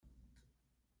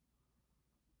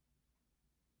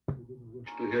wish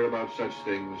to hear about such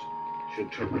things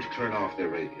should turn off their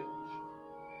radios.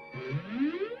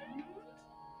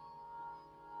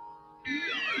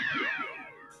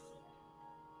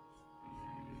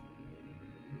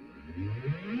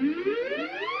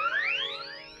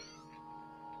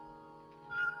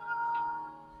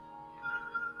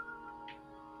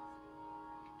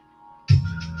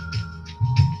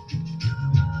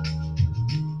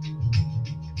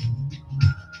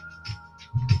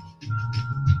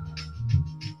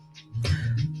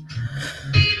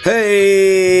 Hey,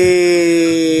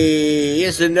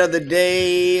 it's another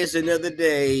day. It's another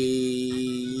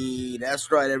day.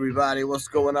 That's right, everybody. What's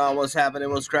going on? What's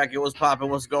happening? What's cracking? What's popping?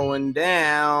 What's going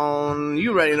down?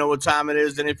 You already know what time it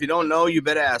is. And if you don't know, you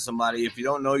better ask somebody. If you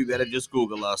don't know, you better just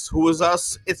Google us. Who is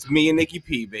us? It's me and Nikki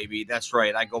P, baby. That's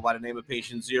right. I go by the name of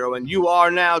Patient Zero, and you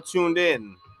are now tuned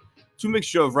in to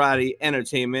Mixture of Variety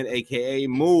Entertainment, aka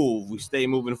Move. We stay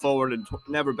moving forward and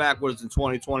never backwards in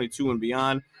 2022 and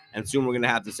beyond. And soon we're going to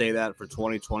have to say that for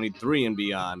 2023 and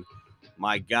beyond.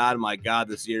 My God,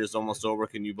 this year is almost over.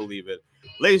 Can you believe it?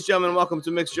 Ladies and gentlemen, welcome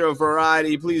to Mixture of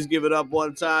Variety. Please give it up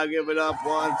one time. Give it up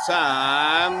one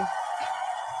time.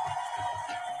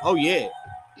 Oh, yeah.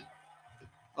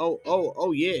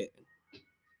 Oh, yeah.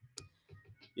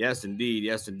 Yes, indeed.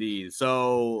 Yes, indeed.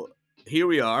 So here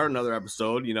we are, another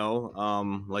episode,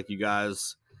 like you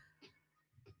guys,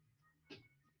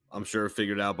 I'm sure,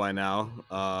 figured out by now.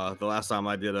 The last time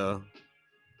I did a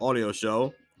audio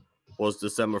show was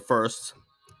December 1st,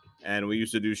 and we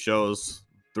used to do shows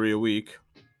 3 a week.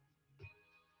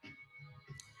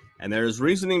 And there's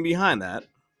reasoning behind that.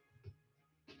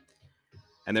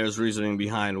 And there's reasoning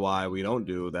behind why we don't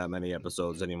do that many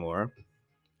episodes anymore.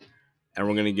 And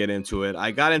we're going to get into it.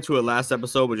 I got into it last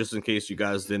episode, but just in case you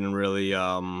guys didn't really,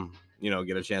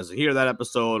 get a chance to hear that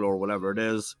episode or whatever it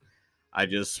is, I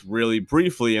just really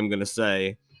briefly am going to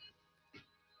say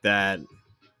that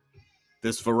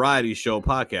this variety show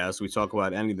podcast, we talk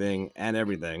about anything and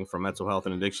everything from mental health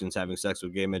and addictions, having sex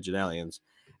with gay midget aliens,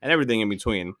 and everything in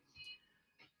between.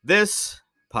 This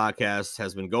podcast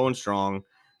has been going strong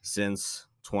since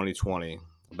 2020,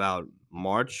 about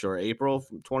March or April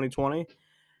 2020,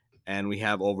 and we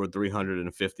have over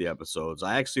 350 episodes.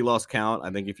 I actually lost count. I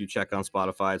think if you check on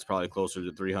Spotify, it's probably closer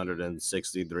to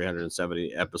 360,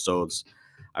 370 episodes.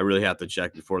 I really have to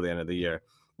check before the end of the year.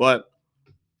 But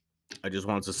I just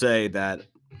wanted to say that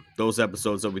those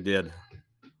episodes that we did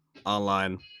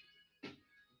online,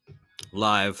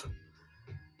 live,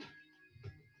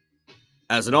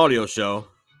 as an audio show,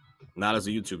 not as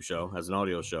a YouTube show, as an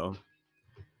audio show,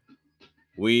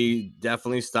 we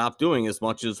definitely stopped doing as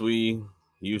much as we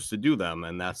used to do them.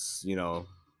 And that's,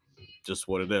 just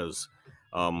what it is.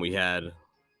 We had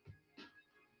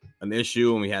an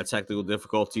issue and we had technical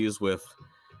difficulties with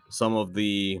some of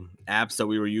the apps that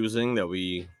we were using that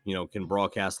we, can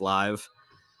broadcast live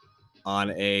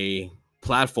on a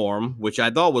platform, which I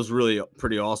thought was really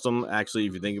pretty awesome, actually,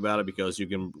 if you think about it, because you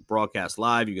can broadcast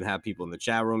live, you can have people in the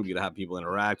chat room, you can have people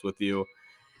interact with you,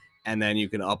 and then you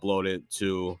can upload it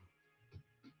to,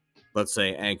 let's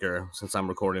say, Anchor. Since I'm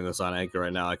recording this on Anchor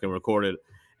right now, I can record it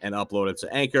and upload it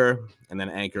to Anchor, and then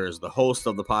Anchor is the host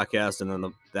of the podcast, and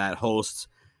then that host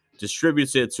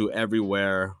distributes it to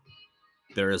everywhere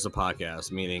there is a podcast,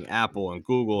 meaning Apple and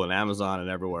Google and Amazon and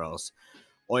everywhere else.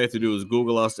 All you have to do is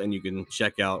Google us and you can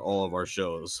check out all of our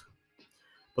shows.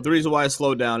 But the reason why I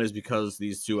slowed down is because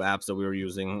these two apps that we were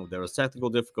using, there was technical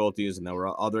difficulties and there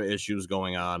were other issues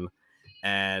going on,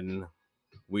 and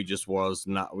we just was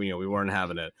not, we weren't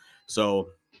having it.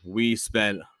 So we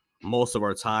spent most of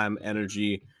our time,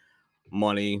 energy,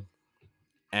 money,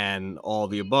 and all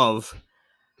the above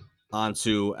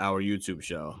onto our YouTube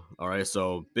show. All right,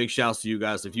 so big shouts to you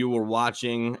guys. If you were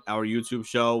watching our YouTube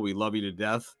show, we love you to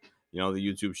death. The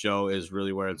YouTube show is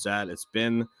really where it's at. It's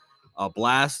been a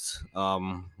blast.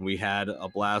 We had a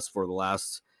blast for the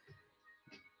last,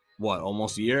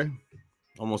 almost a year?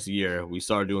 Almost a year. We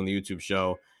started doing the YouTube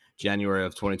show January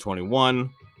of 2021.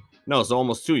 No, it's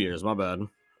almost 2 years, my bad.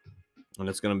 And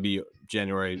it's going to be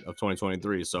January of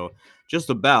 2023. So just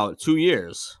about 2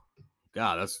 years.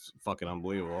 God, that's fucking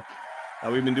unbelievable.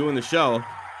 We've been doing the show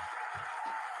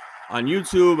on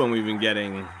YouTube, and we've been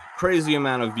getting crazy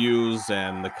amount of views,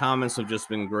 and the comments have just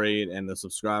been great, and the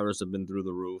subscribers have been through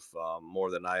the roof, more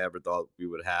than I ever thought we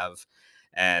would have.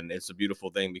 And it's a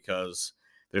beautiful thing because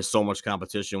there's so much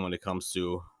competition when it comes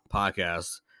to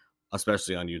podcasts,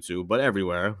 especially on YouTube, but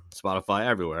everywhere, Spotify,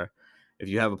 everywhere. If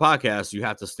you have a podcast, you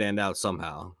have to stand out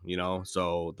somehow,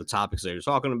 so the topics that you're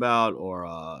talking about, or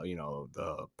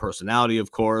the personality,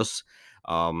 of course,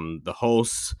 the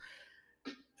hosts,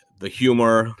 the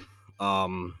humor,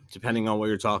 depending on what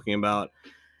you're talking about.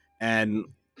 And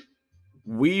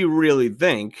we really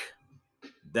think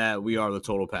that we are the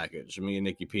total package. Me and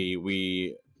Nikki P,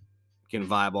 we can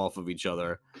vibe off of each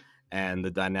other, and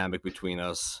the dynamic between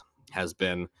us has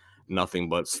been nothing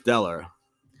but stellar.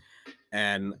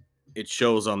 And it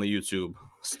shows on the YouTube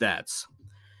stats.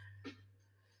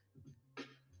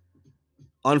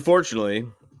 Unfortunately,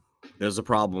 there's a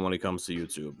problem when it comes to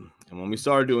YouTube. And when we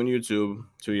started doing YouTube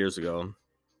 2 years ago,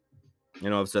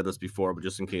 I've said this before, but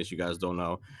just in case you guys don't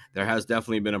know, there has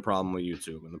definitely been a problem with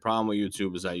YouTube. And the problem with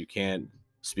YouTube is that you can't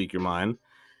speak your mind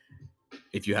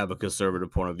if you have a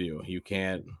conservative point of view. You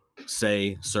can't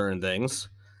say certain things,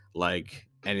 like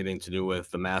anything to do with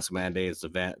the mask mandates,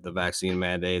 the vaccine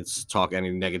mandates, talk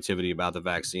any negativity about the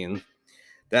vaccine.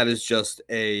 That is just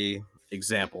a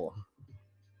example.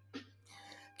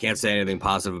 Can't say anything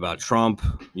positive about Trump.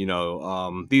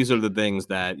 These are the things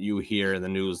that you hear in the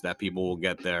news, that people will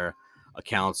get their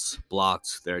accounts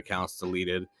blocked, their accounts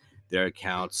deleted, their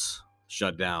accounts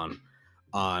shut down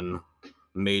on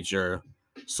major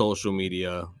social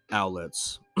media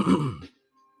outlets.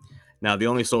 Now, the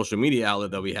only social media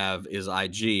outlet that we have is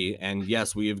IG. And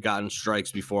yes, we have gotten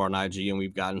strikes before on IG, and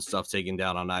we've gotten stuff taken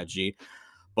down on IG,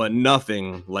 but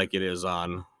nothing like it is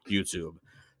on YouTube.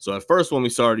 So at first, when we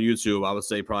started YouTube, I would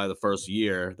say probably the first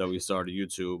year that we started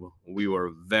YouTube, we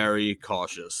were very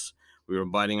cautious. We were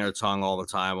biting our tongue all the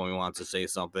time when we wanted to say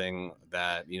something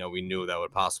that, we knew that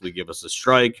would possibly give us a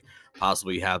strike,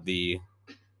 possibly have the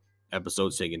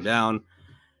episodes taken down,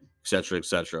 etc.,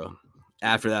 etc.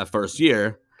 After that first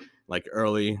year, like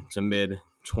early to mid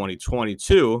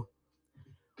 2022,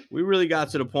 we really got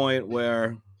to the point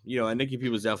where, and Nikki P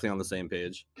was definitely on the same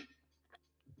page.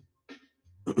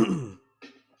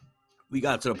 We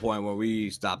got to the point where we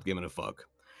stopped giving a fuck.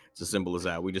 It's as simple as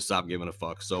that. We just stopped giving a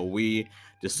fuck. So we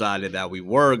decided that we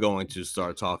were going to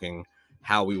start talking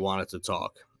how we wanted to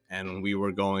talk. And we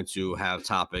were going to have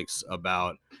topics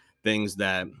about things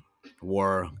that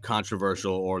were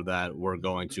controversial or that were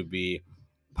going to be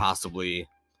possibly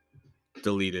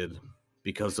deleted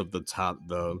because of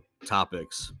the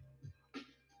topics.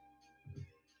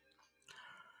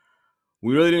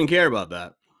 We really didn't care about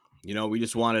that. We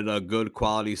just wanted a good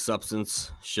quality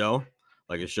substance show,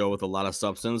 like a show with a lot of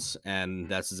substance, and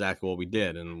that's exactly what we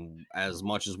did. And as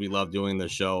much as we love doing the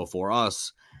show for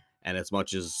us, and as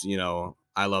much as,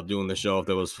 I love doing the show, if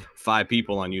there was 5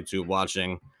 people on YouTube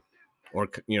watching or,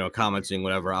 commenting,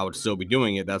 whatever, I would still be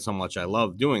doing it. That's how much I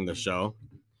love doing the show,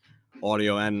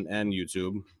 audio and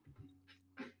YouTube.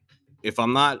 If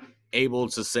I'm not able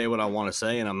to say what I want to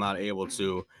say, and I'm not able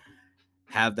to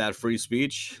have that free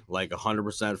speech, like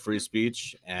 100% free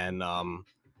speech and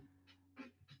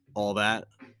all that,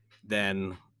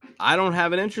 then I don't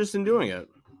have an interest in doing it.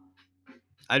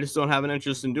 I just don't have an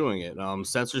interest in doing it.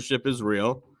 Censorship is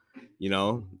real.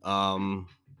 The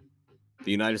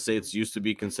United States used to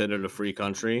be considered a free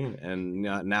country, and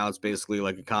now it's basically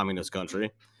like a communist country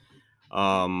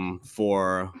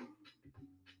for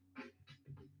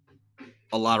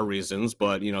a lot of reasons.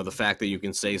 But, the fact that you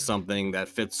can say something that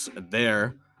fits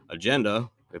their agenda,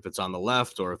 if it's on the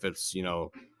left or if it's,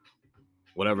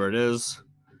 whatever it is,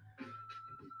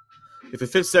 if it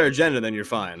fits their agenda, then you're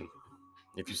fine.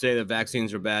 If you say that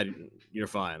vaccines are bad, you're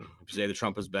fine. If you say that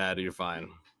Trump is bad, you're fine.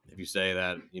 If you say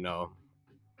that,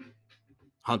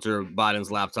 Hunter Biden's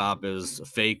laptop is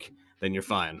fake, then you're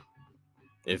fine.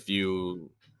 If you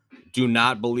do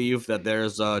not believe that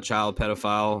there's a child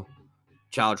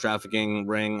trafficking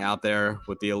ring out there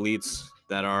with the elites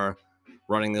that are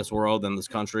running this world and this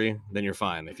country, then you're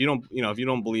fine. If you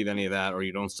don't believe any of that, or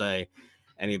you don't say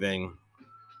anything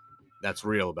that's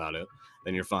real about it,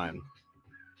 then you're fine.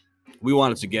 We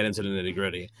wanted to get into the nitty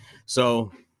gritty.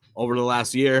 So over the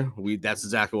last year, that's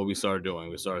exactly what we started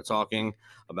doing. We started talking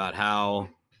about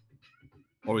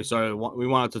we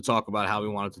wanted to talk about how we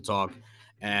wanted to talk,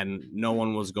 and no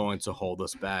one was going to hold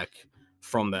us back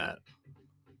from that.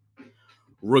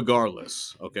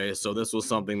 Regardless, okay? So this was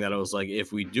something that I was like,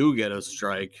 if we do get a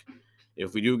strike,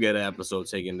 if we do get an episode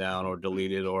taken down or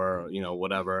deleted or,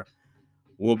 whatever,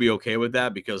 we'll be okay with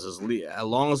that, because as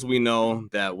long as we know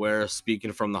that we're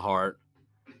speaking from the heart,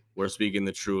 we're speaking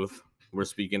the truth, we're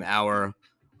speaking our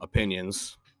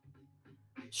opinions,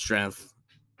 strength,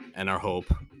 and our hope.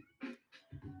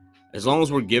 As long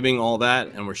as we're giving all that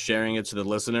and we're sharing it to the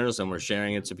listeners and we're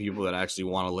sharing it to people that actually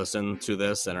want to listen to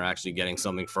this and are actually getting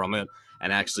something from it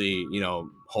and actually,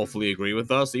 hopefully agree with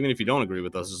us. Even if you don't agree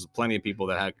with us, there's plenty of people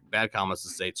that have bad comments to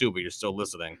say too, but you're still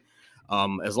listening.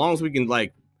 As long as we can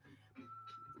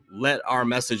let our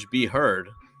message be heard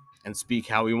and speak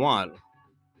how we want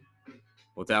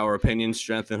with our opinion,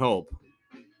 strength, and hope,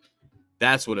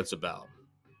 that's what it's about.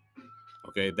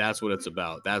 Okay, that's what it's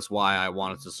about. That's why I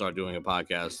wanted to start doing a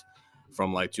podcast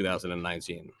from like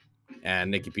 2019.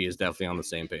 And Nikki P is definitely on the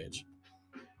same page.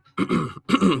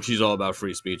 She's all about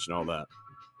free speech and all that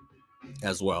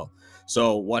as well.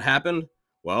 So what happened?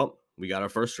 Well, we got our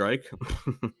first strike.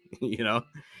 You know,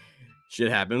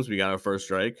 shit happens. We got our first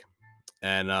strike.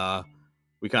 And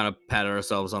we kind of patted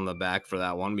ourselves on the back for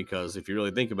that one, because if you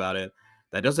really think about it,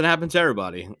 that doesn't happen to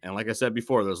everybody. And like I said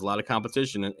before, there's a lot of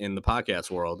competition in the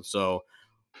podcast world. So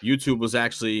YouTube was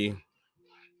actually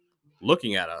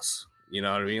looking at us. You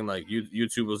know what I mean? Like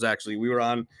YouTube was actually, we were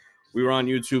on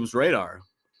YouTube's radar.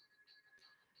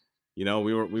 You know,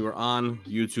 we were on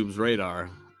YouTube's radar,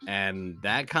 and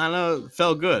that kind of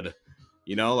felt good.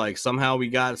 You know, like somehow we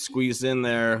got squeezed in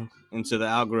there into the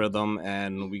algorithm,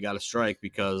 and we got a strike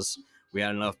because we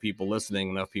had enough people listening,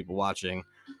 enough people watching,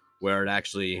 where it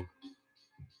actually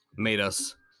made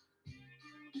us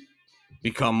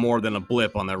become more than a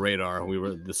blip on their radar. We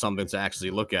were something to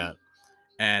actually look at.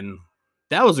 And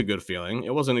that was a good feeling.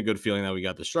 It wasn't a good feeling that we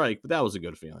got the strike, but that was a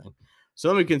good feeling. So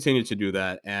then we continued to do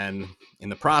that. And in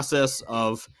the process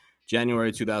of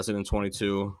January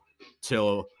 2022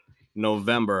 till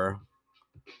November,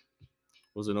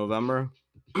 was it November?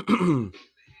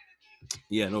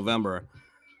 Yeah, November.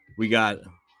 We got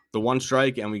the one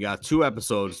strike, and we got 2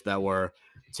 episodes that were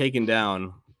taken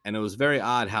down. And it was very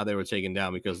odd how they were taken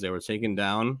down, because they were taken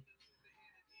down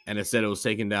and it said it was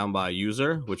taken down by a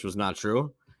user, which was not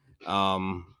true.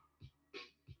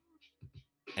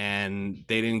 And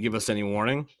they didn't give us any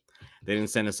warning. They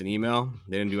didn't send us an email.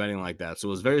 They didn't do anything like that. So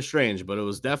it was very strange, but it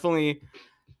was definitely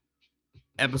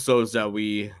episodes that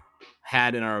we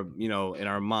had in our, you know, in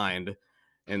our mind,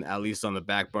 and at least on the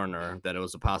back burner, that it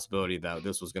was a possibility that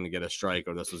this was going to get a strike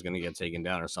or this was going to get taken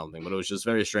down or something. But it was just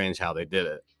very strange how they did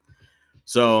it.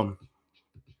 So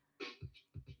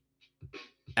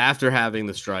after having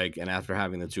the strike and after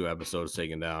having the 2 episodes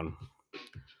taken down,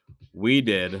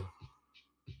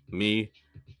 me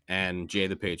and Jay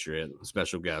the Patriot,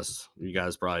 special guest. You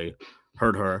guys probably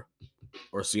heard her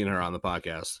or seen her on the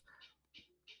podcast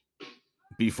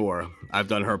before. I've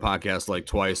done her podcast like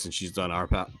twice, and she's done our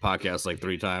podcast like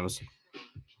 3 times.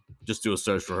 Just do a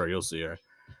search for her. You'll see her.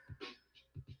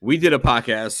 We did a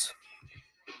podcast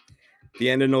the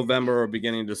end of November or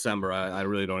beginning of December. I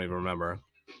really don't even remember.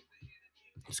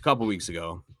 It's a couple weeks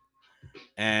ago.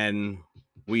 And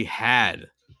we had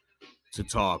to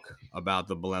talk about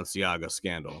the Balenciaga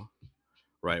scandal.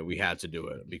 Right, we had to do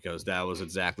it because that was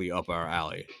exactly up our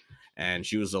alley, and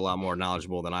she was a lot more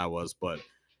knowledgeable than I was. But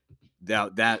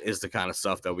that is the kind of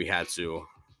stuff that we had to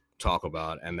talk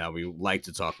about, and that we like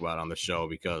to talk about on the show,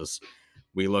 because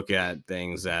we look at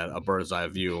things at a bird's eye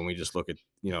view, and we just look at,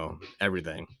 you know,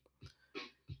 everything.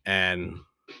 And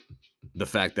the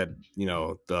fact that, you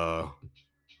know, the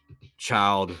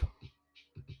child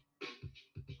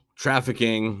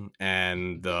trafficking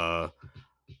and the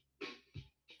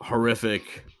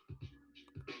horrific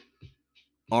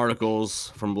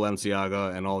articles from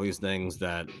Balenciaga and all these things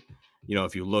that, you know,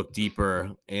 if you look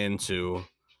deeper into,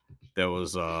 there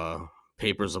was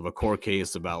papers of a court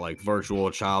case about like virtual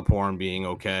child porn being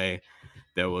okay.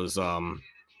 There was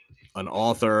an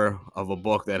author of a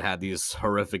book that had these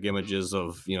horrific images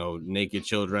of, you know, naked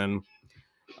children.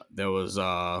 There was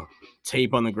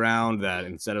tape on the ground that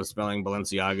instead of spelling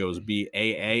Balenciaga, it was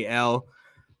Baal,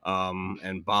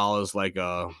 and Baal is like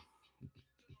a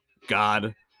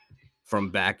god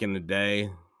from back in the day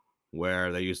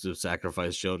where they used to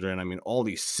sacrifice children. I mean, all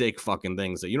these sick fucking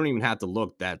things that you don't even have to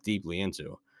look that deeply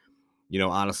into. You know,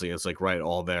 honestly, it's like right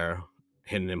all there,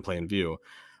 hidden in plain view.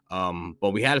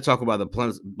 But we had to talk about the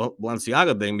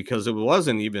Balenciaga thing because it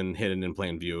wasn't even hidden in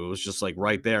plain view. It was just like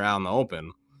right there out in the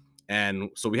open. And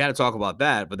so we had to talk about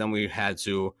that, but then we had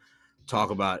to talk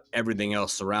about everything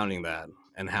else surrounding that,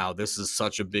 and how this is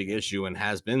such a big issue and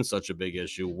has been such a big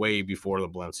issue way before the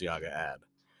Balenciaga ad.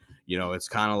 You know, it's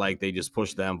kind of like they just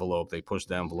push the envelope. They push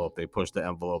the envelope. They push the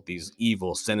envelope. These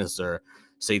evil, sinister,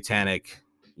 satanic,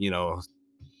 you know,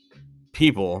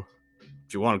 people,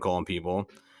 if you want to call them people,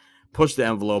 push the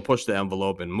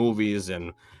envelope in movies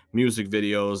and music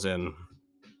videos and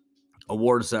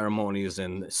award ceremonies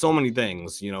and so many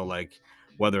things, you know, like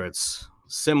whether it's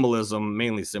symbolism,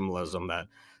 mainly symbolism that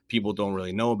people don't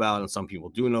really know about and some people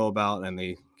do know about, and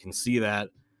they can see that.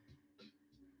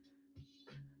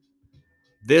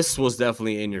 This was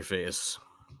definitely in your face,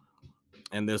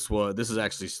 and this is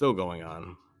actually still going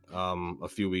on. A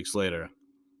few weeks later,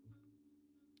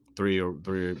 3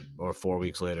 or 4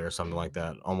 weeks later, or something like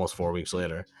that, almost 4 weeks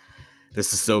later,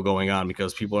 this is still going on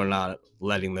because people are not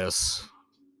letting this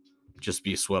just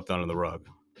be swept under the rug.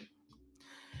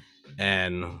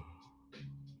 And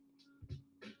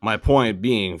my point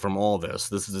being from all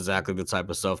this is exactly the type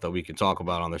of stuff that we can talk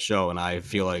about on the show, and I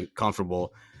feel like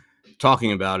comfortable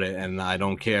talking about it, and I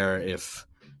don't care if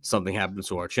something happens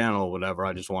to our channel or whatever.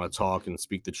 I just want to talk and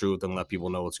speak the truth and let people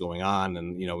know what's going on.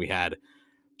 And we had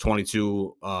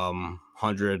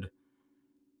 2,200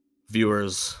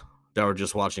 viewers that were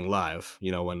just watching live,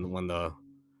 when the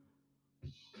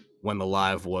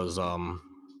live was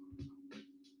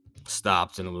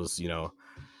stopped and it was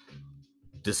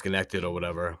disconnected or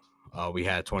whatever. We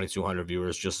had 2,200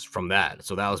 viewers just from that.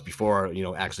 So that was before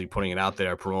actually putting it out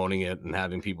there, promoting it, and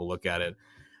having people look at it.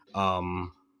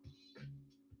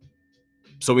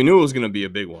 So we knew it was going to be a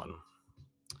big one,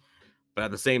 but at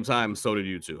the same time, so did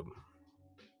YouTube.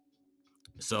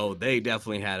 So they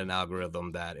definitely had an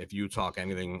algorithm that if you talk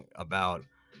anything about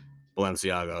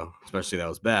Balenciaga, especially that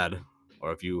was bad,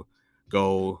 or if you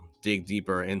go dig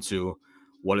deeper into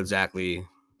what exactly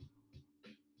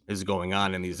is going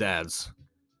on in these ads,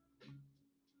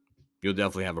 you'll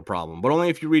definitely have a problem. But only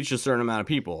if you reach a certain amount of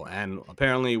people. And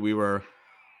apparently we were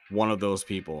one of those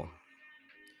people,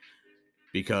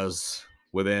 because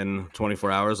within 24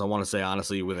 hours, I want to say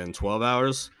honestly, within 12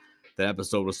 hours, that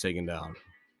episode was taken down.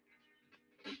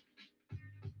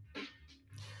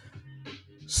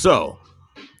 So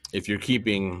if you're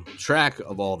keeping track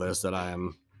of all this that I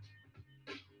am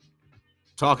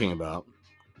talking about,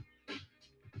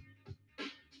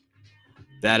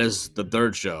 that is the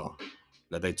third show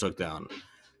that they took down.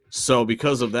 So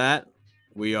because of that,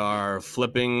 we are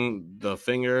flipping the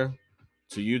finger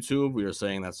to YouTube. We are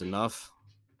saying that's enough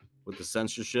with the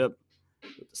censorship.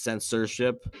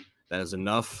 That is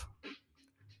enough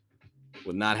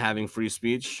with not having free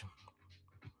speech.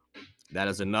 That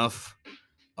is enough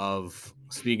of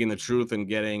speaking the truth and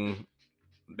getting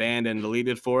banned and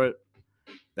deleted for it.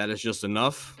 That is just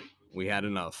enough. We had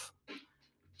enough.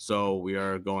 So we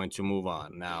are going to move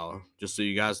on. Now, just so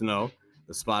you guys know,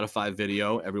 the Spotify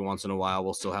video, every once in a while,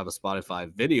 we'll still have a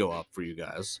Spotify video up for you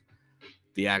guys.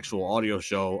 The actual audio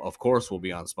show, of course, will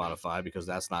be on Spotify because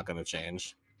that's not going to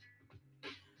change.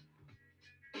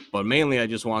 But mainly, I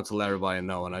just wanted to let everybody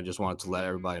know, and I just wanted to let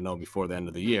everybody know before the end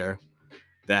of the year,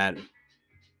 that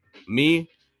me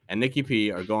and Nikki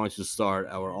P are going to start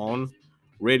our own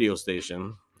radio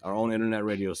station, our own internet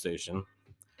radio station,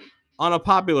 on a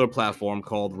popular platform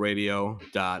called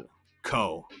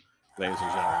radio.co, ladies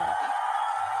and gentlemen.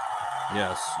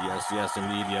 Yes,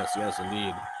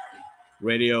 indeed.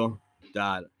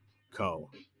 Radio.co.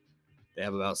 They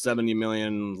have about 70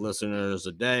 million listeners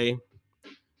a day,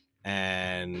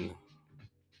 and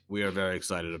we are very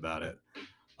excited about it.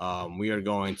 We are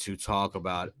going to talk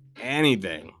about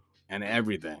anything and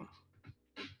everything.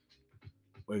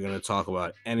 We're going to talk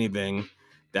about anything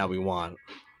that we want.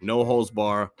 No holds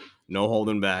bar, no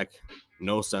holding back,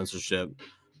 no censorship,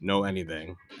 no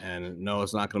anything. And no,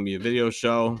 it's not going to be a video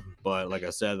show, but like I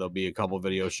said, there'll be a couple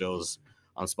video shows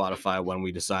on Spotify when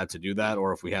we decide to do that,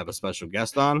 or if we have a special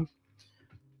guest on.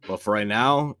 But for right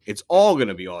now, it's all going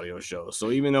to be audio shows.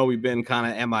 So even though we've been kind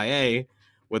of MIA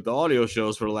with the audio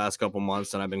shows for the last couple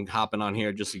months, and I've been hopping on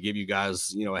here just to give you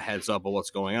guys, a heads up of what's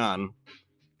going on,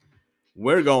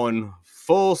 we're going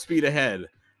full speed ahead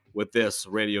with this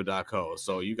radio.co.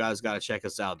 So you guys got to check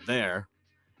us out there,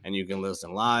 and you can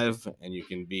listen live, and you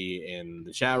can be in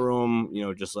the chat room,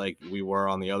 just like we were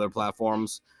on the other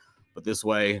platforms. But this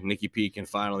way, Nikki P can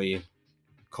finally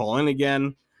call in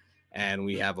again, and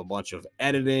we have a bunch of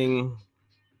editing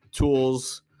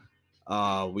tools.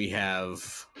 We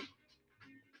have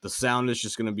the sound is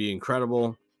just going to be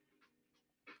incredible,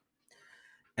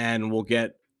 and we'll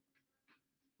get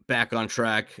back on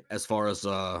track as far as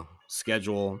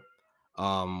schedule.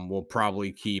 We'll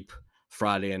probably keep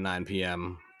Friday at 9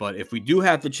 p.m. But if we do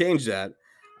have to change that,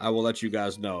 I will let you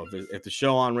guys know. If the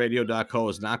show on radio.co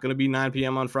is not going to be 9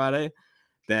 p.m. on Friday,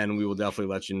 then we will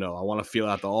definitely let you know. I want to feel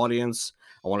out the audience.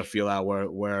 I want to feel out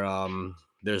where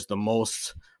there's the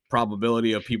most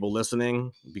probability of people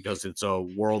listening, because it's a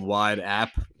worldwide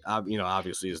app.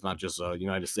 Obviously, it's not just a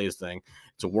United States thing.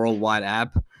 It's a worldwide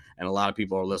app, and a lot of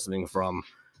people are listening from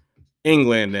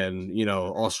England and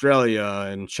Australia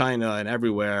and China and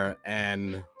everywhere.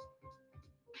 And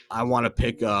I want to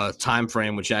pick a time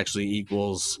frame which actually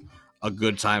equals a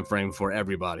good time frame for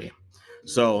everybody.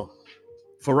 So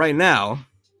for right now,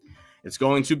 it's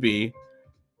going to be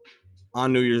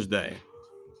on New Year's Day.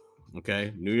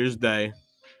 Okay, New Year's Day,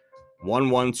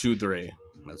 1123.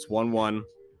 That's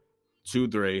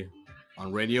 1123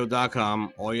 on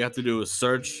radio.com. All you have to do is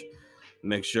search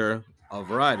Mixture of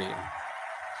Variety. Of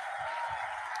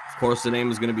course, the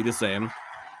name is going to be the same.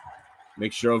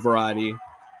 Mixture of Variety.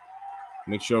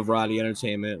 Mixture of Variety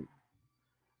Entertainment.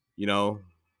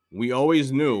 we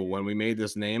always knew when we made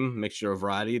this name, Mixture of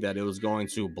Variety, that it was going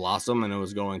to blossom and it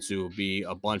was going to be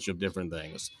a bunch of different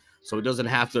things. So it doesn't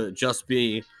have to just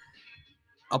be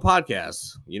a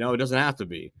podcast. It doesn't have to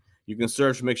be. You can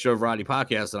search Mixture of Variety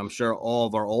Podcast, and I'm sure all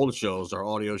of our old shows, our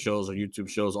audio shows, our YouTube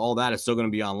shows, all that is still going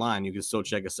to be online. You can still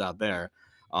check us out there.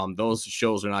 Those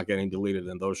shows are not getting deleted,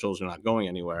 and those shows are not going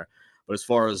anywhere. But as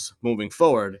far as moving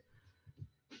forward,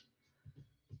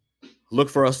 look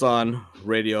for us on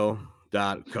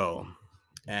radio.co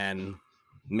and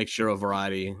Mixture of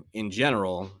Variety in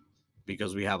general,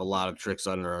 because we have a lot of tricks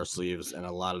under our sleeves and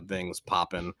a lot of things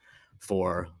popping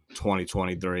for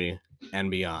 2023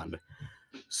 and beyond.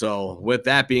 So with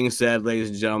that being said, ladies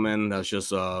and gentlemen, that's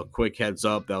just a quick heads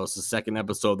up. That was the second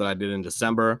episode that I did in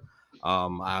December.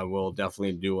 I will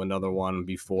definitely do another one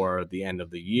before the end of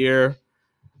the year.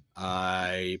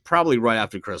 Probably right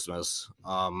after Christmas,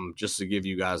 just to give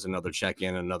you guys another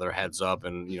check-in, another heads up,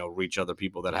 and reach other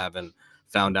people that haven't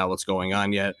found out what's going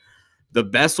on yet. The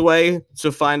best way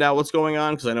to find out what's going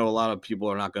on, because I know a lot of people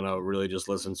are not going to really just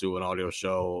listen to an audio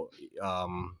show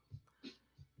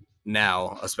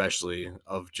now, especially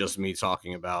of just me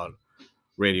talking about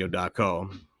radio.co.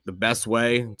 The best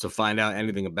way to find out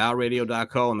anything about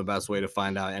radio.co and the best way to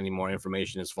find out any more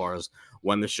information as far as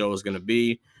when the show is going to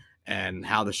be and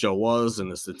how the show was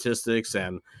and the statistics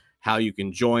and how you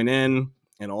can join in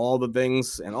and all the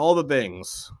things,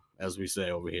 as we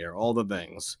say over here, all the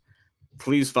things.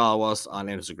 Please follow us on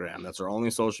Instagram. That's our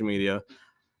only social media,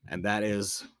 and that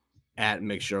is at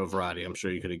Mixture of Variety. I'm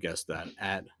sure you could have guessed that,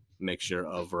 at Mixture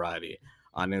of Variety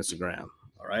on Instagram.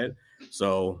 All right.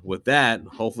 So with that,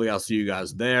 hopefully I'll see you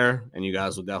guys there, and you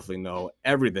guys will definitely know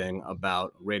everything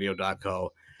about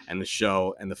radio.co and the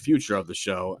show and the future of the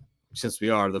show, since we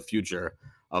are the future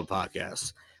of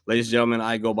podcasts. Ladies and gentlemen,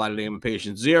 I go by the name of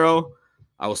Patient Zero.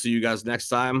 I will see you guys next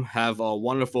time. Have a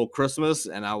wonderful Christmas,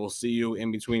 and I will see you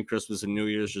in between Christmas and New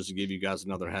Year's, just to give you guys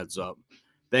another heads up.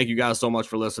 Thank you guys so much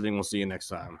for listening. We'll see you next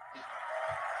time.